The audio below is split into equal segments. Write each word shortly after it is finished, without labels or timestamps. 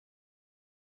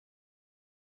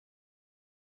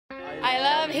I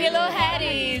love Hilo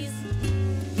Hatties.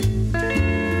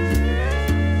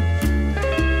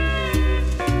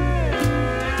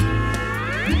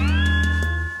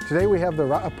 Today we have the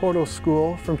Raapoto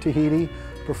School from Tahiti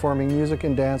performing music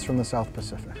and dance from the South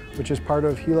Pacific, which is part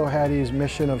of Hilo Hattie's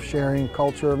mission of sharing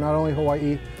culture of not only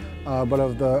Hawaii, but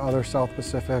of the other South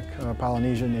Pacific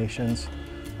Polynesian nations.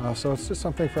 So it's just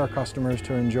something for our customers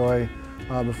to enjoy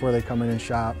before they come in and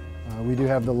shop. We do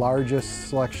have the largest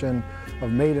selection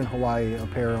of made in Hawaii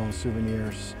apparel and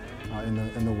souvenirs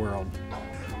in the world.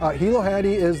 Hilo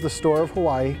Hattie is the store of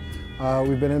Hawaii.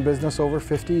 We've been in business over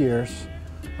 50 years.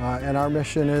 And our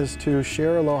mission is to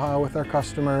share aloha with our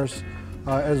customers,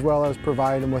 as well as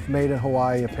provide them with made in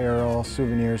Hawaii apparel,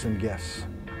 souvenirs, and gifts.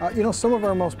 You know, some of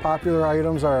our most popular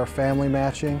items are our family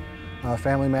matching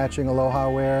aloha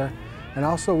wear. And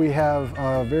also we have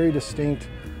very distinct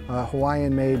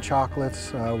Hawaiian-made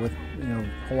chocolates with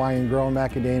Hawaiian grown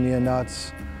macadamia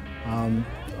nuts,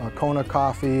 Kona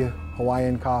coffee,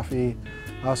 Hawaiian coffee.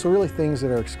 So really things that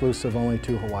are exclusive only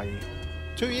to Hawaii.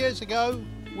 2 years ago,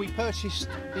 we purchased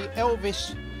the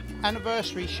Elvis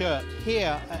anniversary shirt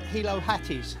here at Hilo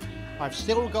Hattie's. I've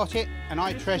still got it and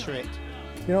I treasure it.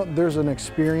 You know, there's an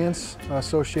experience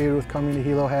associated with coming to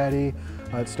Hilo Hattie.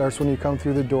 It starts when you come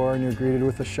through the door and you're greeted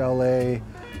with a chalet,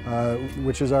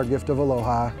 which is our gift of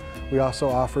aloha. We also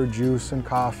offer juice and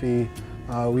coffee.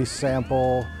 We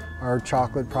sample our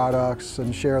chocolate products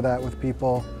and share that with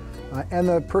people. And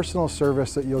the personal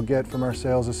service that you'll get from our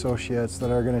sales associates that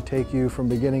are going to take you from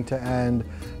beginning to end,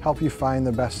 help you find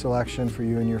the best selection for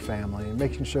you and your family,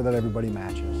 making sure that everybody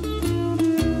matches.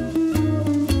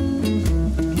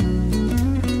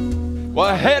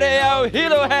 Wahere au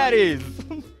Hilo Hatties!